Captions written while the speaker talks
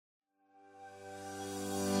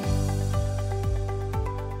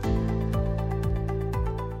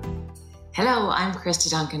Hello, I'm Christy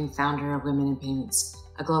Duncan, founder of Women in Payments,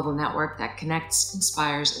 a global network that connects,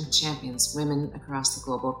 inspires, and champions women across the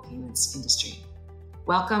global payments industry.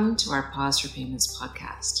 Welcome to our Pause for Payments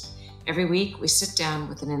podcast. Every week, we sit down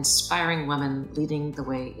with an inspiring woman leading the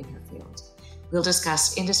way in her field. We'll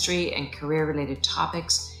discuss industry and career-related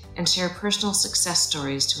topics and share personal success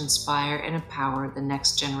stories to inspire and empower the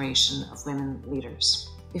next generation of women leaders.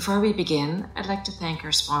 Before we begin, I'd like to thank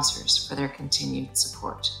our sponsors for their continued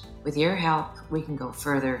support. With your help, we can go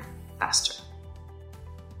further, faster.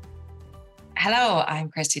 Hello,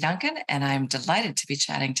 I'm Christy Duncan, and I'm delighted to be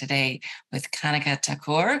chatting today with Kanika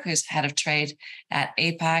Thakur, who's Head of Trade at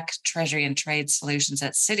APAC Treasury and Trade Solutions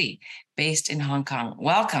at Citi, based in Hong Kong.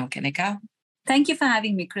 Welcome, Kanika. Thank you for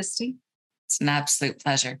having me, Christy. It's an absolute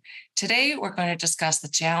pleasure. Today, we're going to discuss the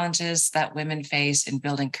challenges that women face in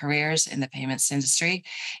building careers in the payments industry,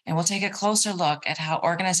 and we'll take a closer look at how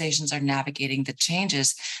organizations are navigating the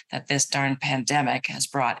changes that this darn pandemic has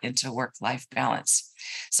brought into work-life balance.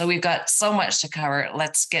 So we've got so much to cover.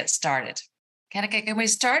 Let's get started. Kanika, can we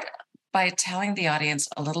start by telling the audience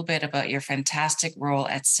a little bit about your fantastic role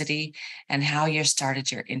at Citi and how you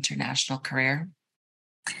started your international career?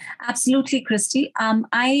 Absolutely, Christy.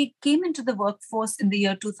 I came into the workforce in the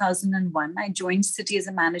year 2001. I joined Citi as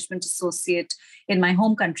a management associate in my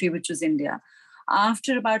home country, which was India.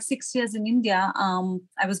 After about 6 years in India,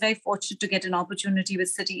 I was very fortunate to get an opportunity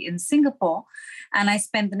with Citi in Singapore. And I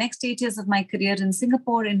spent the next 8 years of my career in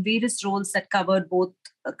Singapore in various roles that covered both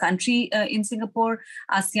a country in Singapore,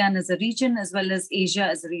 ASEAN as a region, as well as Asia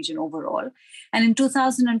as a region overall. And in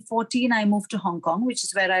 2014, I moved to Hong Kong, which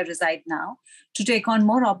is where I reside now, to take on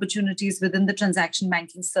more opportunities within the transaction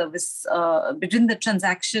banking service, within the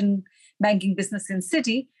transaction banking business in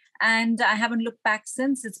Citi. And I haven't looked back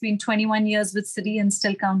since. It's been 21 years with Citi and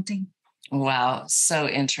still counting. Wow, so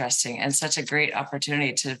interesting and such a great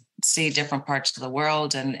opportunity to see different parts of the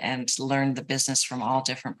world and learn the business from all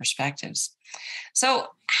different perspectives. So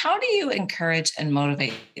how do you encourage and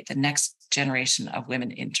motivate the next generation of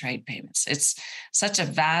women in trade payments? It's such a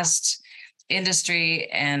vast industry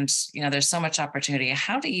and there's so much opportunity.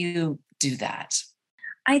 How do you do that?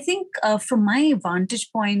 I think from my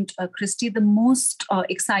vantage point, Christy, the most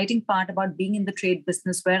exciting part about being in the trade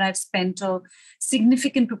business, where I've spent a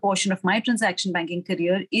significant proportion of my transaction banking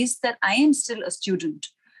career, is that I am still a student.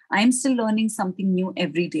 I'm still learning something new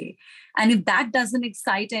every day. And if that doesn't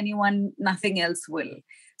excite anyone, nothing else will.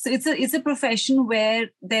 So it's a profession where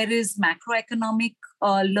there is macroeconomic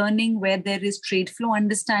learning, where there is trade flow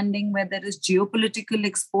understanding, where there is geopolitical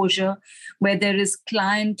exposure, where there is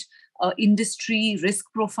client industry risk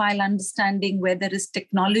profile understanding, where there is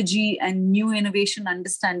technology and new innovation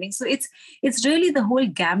understanding. So it's really the whole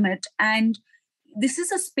gamut. And this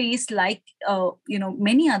is a space like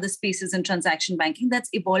many other spaces in transaction banking that's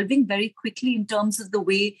evolving very quickly in terms of the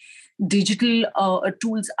way digital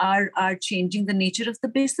tools are changing the nature of the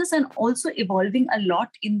business, and also evolving a lot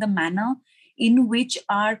in the manner in which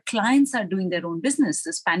our clients are doing their own business.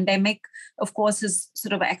 This pandemic, of course, has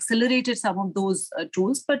sort of accelerated some of those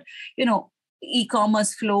tools, but,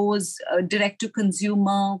 e-commerce flows, direct to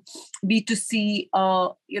consumer, B2C,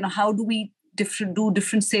 how do we do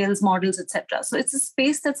different sales models, etc. So it's a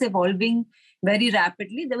space that's evolving very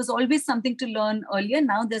rapidly. There was always something to learn earlier.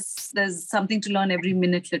 Now there's something to learn every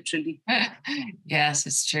minute, literally. Yes,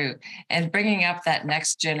 it's true. And bringing up that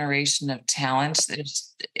next generation of talent,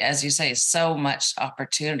 there's, as you say, so much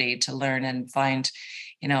opportunity to learn and find,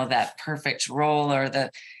 that perfect role or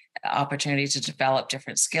the opportunity to develop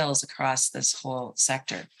different skills across this whole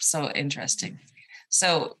sector. So interesting.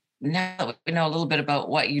 So now that we know a little bit about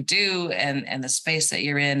what you do and the space that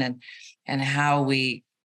you're in and how we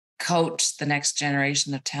coach the next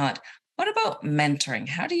generation of talent, what about mentoring?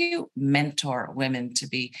 How do you mentor women to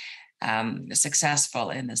be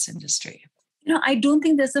successful in this industry? I don't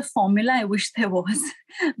think there's a formula. I wish there was.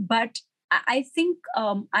 But I think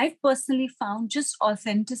I've personally found just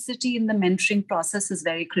authenticity in the mentoring process is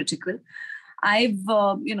very critical. I've,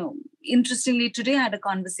 interestingly, today I had a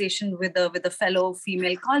conversation with a fellow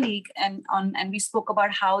female colleague, and we spoke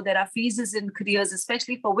about how there are phases in careers,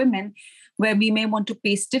 especially for women, where we may want to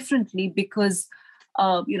pace differently because,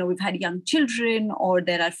 we've had young children or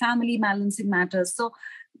there are family balancing matters. So,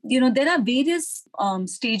 there are various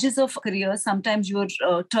stages of career. Sometimes you're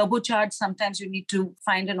turbocharged, sometimes you need to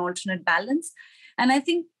find an alternate balance. And I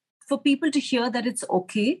think for people to hear that it's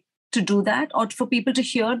okay to do that, or for people to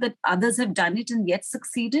hear that others have done it and yet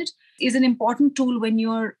succeeded, is an important tool when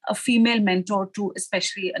you're a female mentor to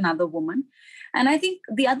especially another woman. And I think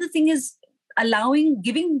the other thing is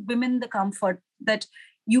giving women the comfort that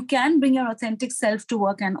you can bring your authentic self to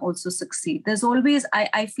work and also succeed. There's always,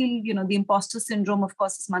 I feel, the imposter syndrome, of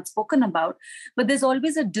course, is much spoken about, but there's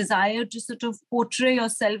always a desire to sort of portray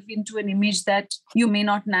yourself into an image that you may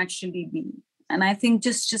not naturally be. And I think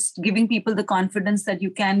just giving people the confidence that you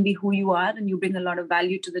can be who you are and you bring a lot of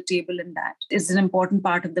value to the table, and that is an important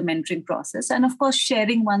part of the mentoring process. And of course,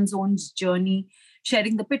 sharing one's own journey,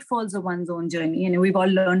 sharing the pitfalls of one's own journey. We've all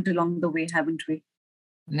learned along the way, haven't we?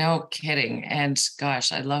 No kidding. And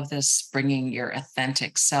gosh, I love this, bringing your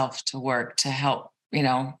authentic self to work to help,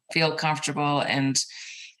 feel comfortable and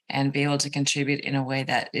be able to contribute in a way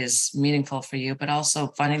that is meaningful for you, but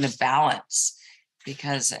also finding the balance.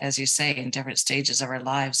 Because as you say, in different stages of our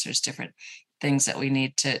lives, there's different things that we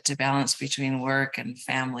need to balance between work and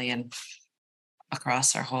family and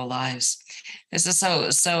across our whole lives. This is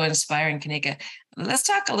so inspiring, Kanika. Let's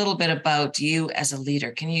talk a little bit about you as a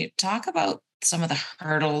leader. Can you talk about some of the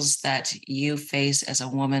hurdles that you face as a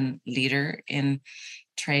woman leader in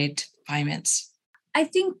trade finance? I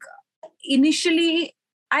think initially,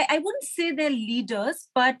 I wouldn't say they're leaders,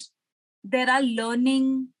 but there are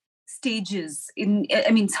learning stages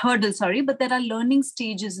it's hurdles, sorry, but there are learning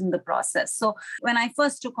stages in the process. So when I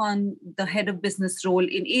first took on the head of business role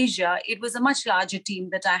in Asia, it was a much larger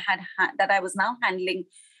team that that I was now handling,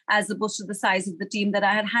 as opposed to the size of the team that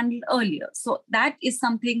I had handled earlier. So that is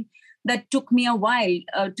something that took me a while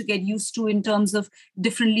to get used to, in terms of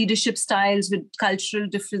different leadership styles, with cultural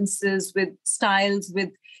differences, with styles, with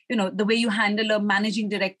the way you handle a managing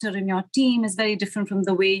director in your team is very different from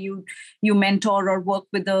the way you mentor or work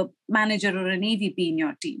with a manager or an AVP in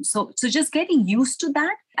your team. So just getting used to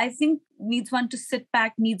that, I think, needs one to sit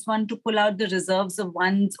back, needs one to pull out the reserves of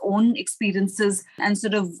one's own experiences and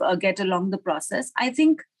sort of get along the process. I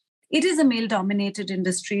think it is a male-dominated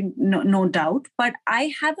industry, no doubt, but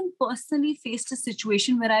I haven't personally faced a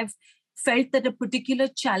situation where I've felt that a particular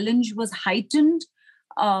challenge was heightened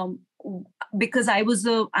because I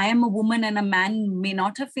am a woman and a man may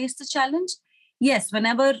not have faced the challenge. Yes,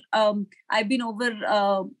 whenever I've been over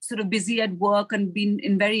sort of busy at work and been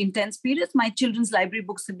in very intense periods, my children's library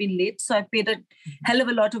books have been late. So I paid a hell of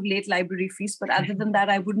a lot of late library fees. But other than that,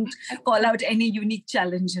 I wouldn't call out any unique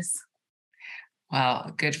challenges.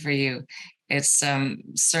 Wow, good for you. It's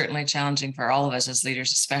certainly challenging for all of us as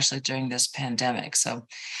leaders, especially during this pandemic. So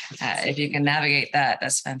if you can navigate that,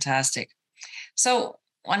 that's fantastic. So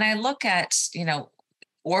when I look at,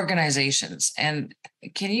 organizations, and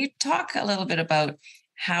can you talk a little bit about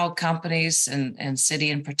how companies and Citi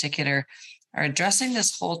in particular are addressing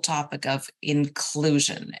this whole topic of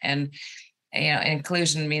inclusion? And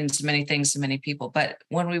inclusion means many things to many people, but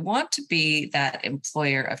when we want to be that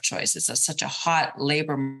employer of choice, it's such a hot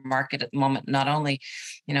labor market at the moment, not only,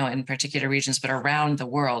 in particular regions, but around the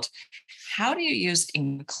world. How do you use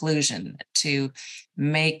inclusion to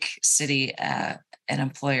make Citi an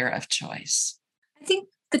employer of choice? I think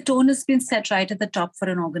the tone has been set right at the top for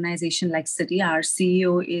an organization like Citi. Our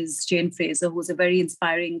CEO is Jane Fraser, who's a very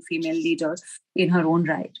inspiring female leader in her own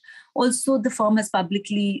right. Also, the firm has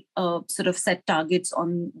publicly sort of set targets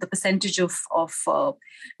on the percentage of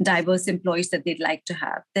diverse employees that they'd like to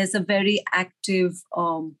have. There's a very active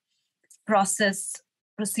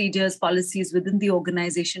procedures, policies within the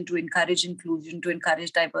organization to encourage inclusion, to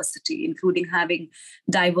encourage diversity, including having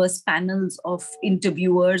diverse panels of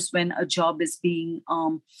interviewers when a job is being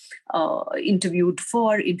interviewed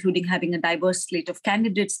for, including having a diverse slate of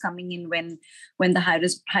candidates coming in when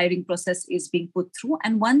the hiring process is being put through.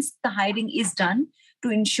 And once the hiring is done,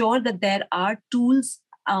 to ensure that there are tools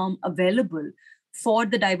available for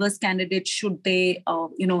the diverse candidates should they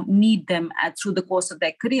need them through the course of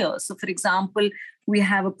their career. So, for example, we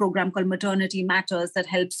have a program called Maternity Matters that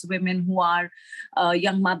helps women who are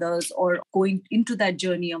young mothers or going into that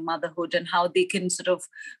journey of motherhood, and how they can sort of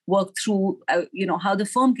work through, how the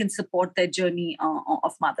firm can support their journey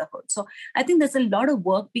of motherhood. So I think there's a lot of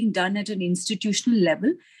work being done at an institutional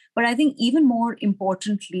level. But I think even more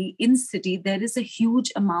importantly, in Citi, there is a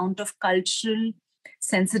huge amount of cultural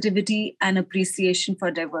sensitivity and appreciation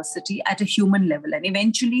for diversity at a human level. And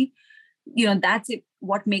eventually, that's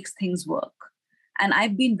what makes things work. And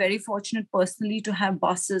I've been very fortunate personally to have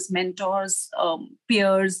bosses, mentors,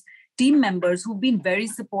 peers, team members who've been very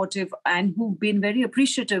supportive and who've been very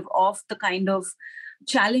appreciative of the kind of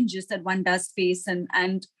challenges that one does face,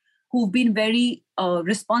 and who've been very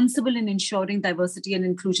responsible in ensuring diversity and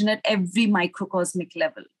inclusion at every microcosmic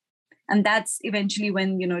level. And that's eventually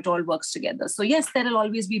when, it all works together. So yes, there'll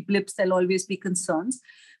always be blips, there'll always be concerns.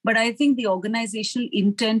 But I think the organizational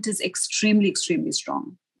intent is extremely, extremely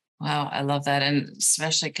strong. Wow, I love that. And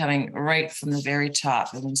especially coming right from the very top.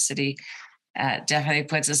 I mean, Citi definitely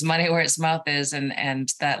puts his money where its mouth is.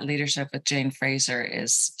 And that leadership with Jane Fraser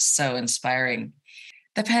is so inspiring.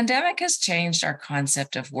 The pandemic has changed our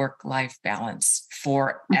concept of work-life balance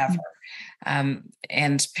forever.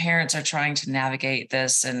 And parents are trying to navigate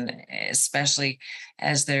this, and especially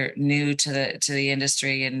as they're new to the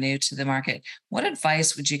industry and new to the market. What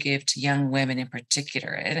advice would you give to young women in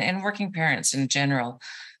particular, and working parents in general,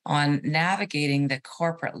 on navigating the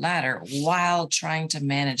corporate ladder while trying to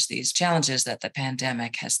manage these challenges that the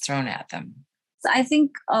pandemic has thrown at them? So I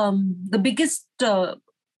think the biggest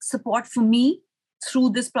support for me through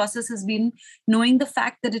this process has been knowing the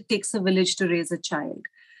fact that it takes a village to raise a child.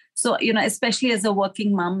 So, especially as a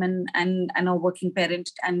working mom and a working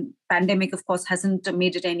parent, and pandemic, of course, hasn't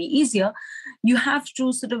made it any easier, you have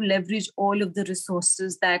to sort of leverage all of the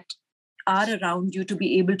resources that are around you to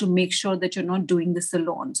be able to make sure that you're not doing this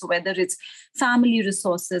alone. So whether it's family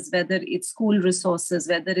resources, whether it's school resources,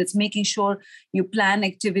 whether it's making sure you plan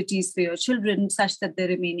activities for your children such that they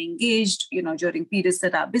remain engaged, during periods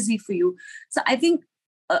that are busy for you. So I think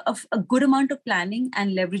a good amount of planning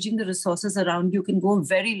and leveraging the resources around you can go a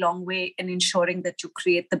very long way in ensuring that you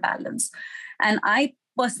create the balance. And I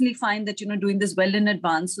personally find that doing this well in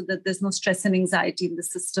advance so that there's no stress and anxiety in the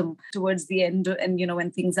system towards the end, and when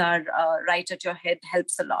things are right at your head,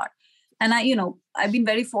 helps a lot. And I've been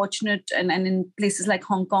very fortunate, and in places like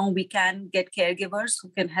Hong Kong, we can get caregivers who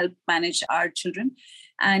can help manage our children.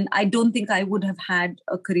 And I don't think I would have had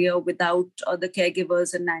a career without the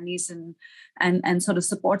caregivers and nannies and sort of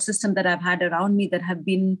support system that I've had around me that have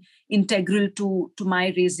been integral to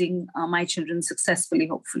my raising my children successfully,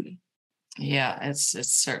 hopefully. Yeah, it's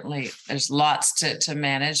certainly, there's lots to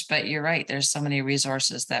manage, but you're right. There's so many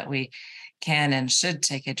resources that we can and should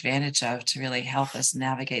take advantage of to really help us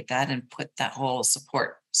navigate that and put that whole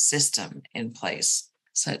support system in place.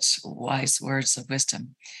 Such wise words of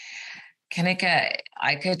wisdom. Kanika,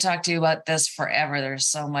 I could talk to you about this forever. There's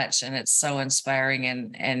so much, and it's so inspiring.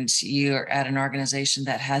 And you're at an organization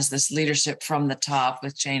that has this leadership from the top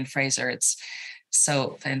with Jane Fraser. It's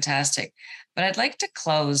so fantastic. But I'd like to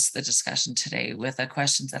close the discussion today with a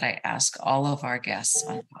question that I ask all of our guests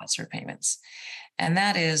on Pause for Payments. And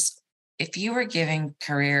that is, if you were giving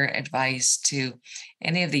career advice to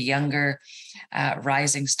any of the younger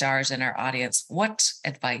rising stars in our audience, what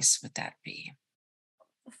advice would that be?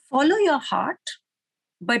 Follow your heart,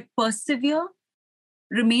 but persevere,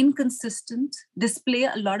 remain consistent, display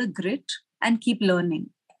a lot of grit, and keep learning.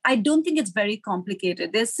 I don't think it's very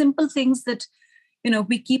complicated. There's simple things that,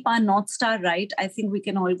 we keep our North Star right. I think we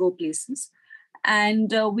can all go places.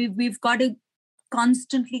 And we've got to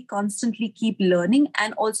constantly keep learning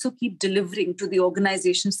and also keep delivering to the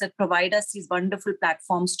organizations that provide us these wonderful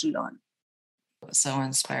platforms to learn. So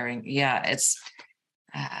inspiring. Yeah, it's...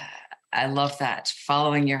 I love that.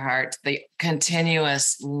 Following your heart, the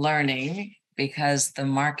continuous learning, because the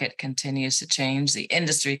market continues to change, the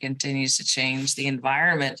industry continues to change, the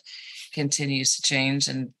environment continues to change,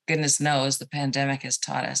 and goodness knows the pandemic has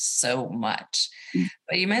taught us so much.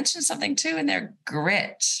 But you mentioned something too in there,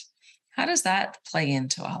 grit. How does that play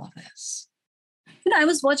into all of this? I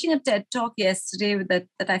was watching a TED talk yesterday that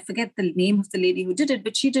I forget the name of the lady who did it,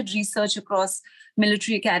 but she did research across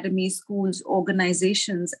military academies, schools,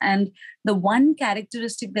 organizations. And the one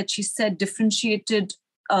characteristic that she said differentiated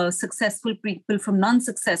successful people from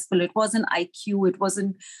non-successful, it wasn't IQ, it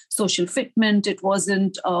wasn't social fitment, it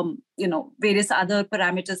wasn't, various other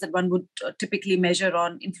parameters that one would typically measure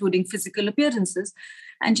on, including physical appearances.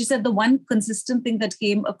 And she said the one consistent thing that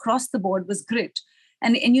came across the board was grit.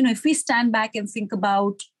 And if we stand back and think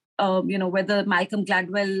about, whether Malcolm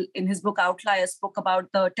Gladwell in his book Outliers spoke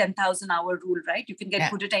about the 10,000 hour rule, right? You can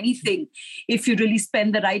get good at anything if you really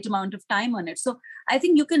spend the right amount of time on it. So I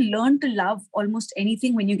think you can learn to love almost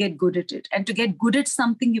anything when you get good at it. And to get good at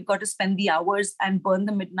something, you've got to spend the hours and burn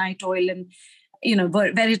the midnight oil and,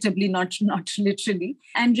 veritably, not literally,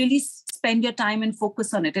 and really spend your time and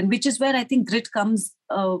focus on it. And which is where I think grit comes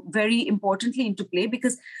very importantly into play,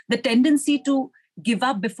 because the tendency to give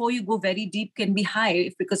up before you go very deep can be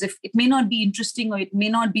high, because if it may not be interesting or it may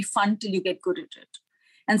not be fun till you get good at it.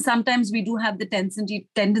 And sometimes we do have the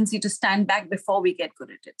tendency to stand back before we get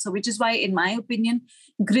good at it. So which is why, in my opinion,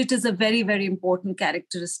 grit is a very, very important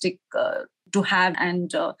characteristic to have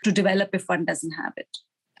and to develop if one doesn't have it.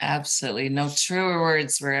 Absolutely. No truer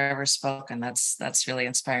words were ever spoken. That's really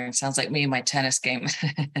inspiring. Sounds like me and my tennis game.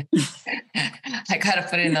 I got to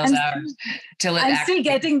put in those hours till it. I'm still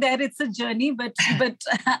getting there. It's a journey, but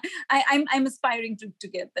I'm aspiring to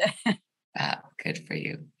get there. Good for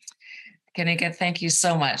you. Kanika, thank you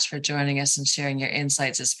so much for joining us and sharing your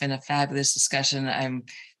insights. It's been a fabulous discussion. I'm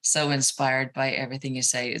so inspired by everything you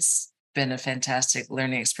say. It's been a fantastic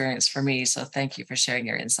learning experience for me. So thank you for sharing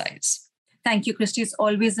your insights. Thank you, Christy. It's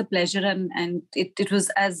always a pleasure. And it was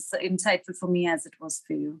as insightful for me as it was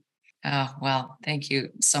for you. Oh, well, thank you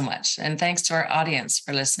so much. And thanks to our audience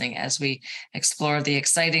for listening as we explore the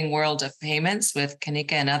exciting world of payments with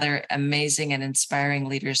Kanika and other amazing and inspiring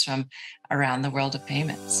leaders from around the world of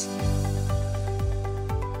payments.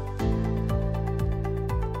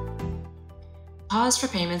 Pause for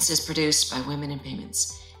Payments is produced by Women in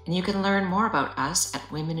Payments, and you can learn more about us at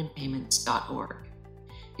womeninpayments.org.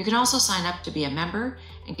 You can also sign up to be a member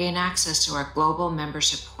and gain access to our global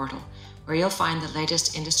membership portal, where you'll find the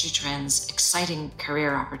latest industry trends, exciting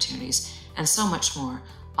career opportunities, and so much more,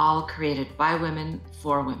 all created by women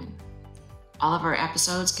for women. All of our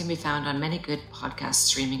episodes can be found on many good podcast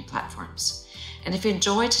streaming platforms. And if you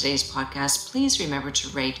enjoyed today's podcast, please remember to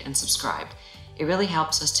rate and subscribe. It really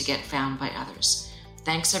helps us to get found by others.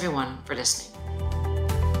 Thanks everyone for listening.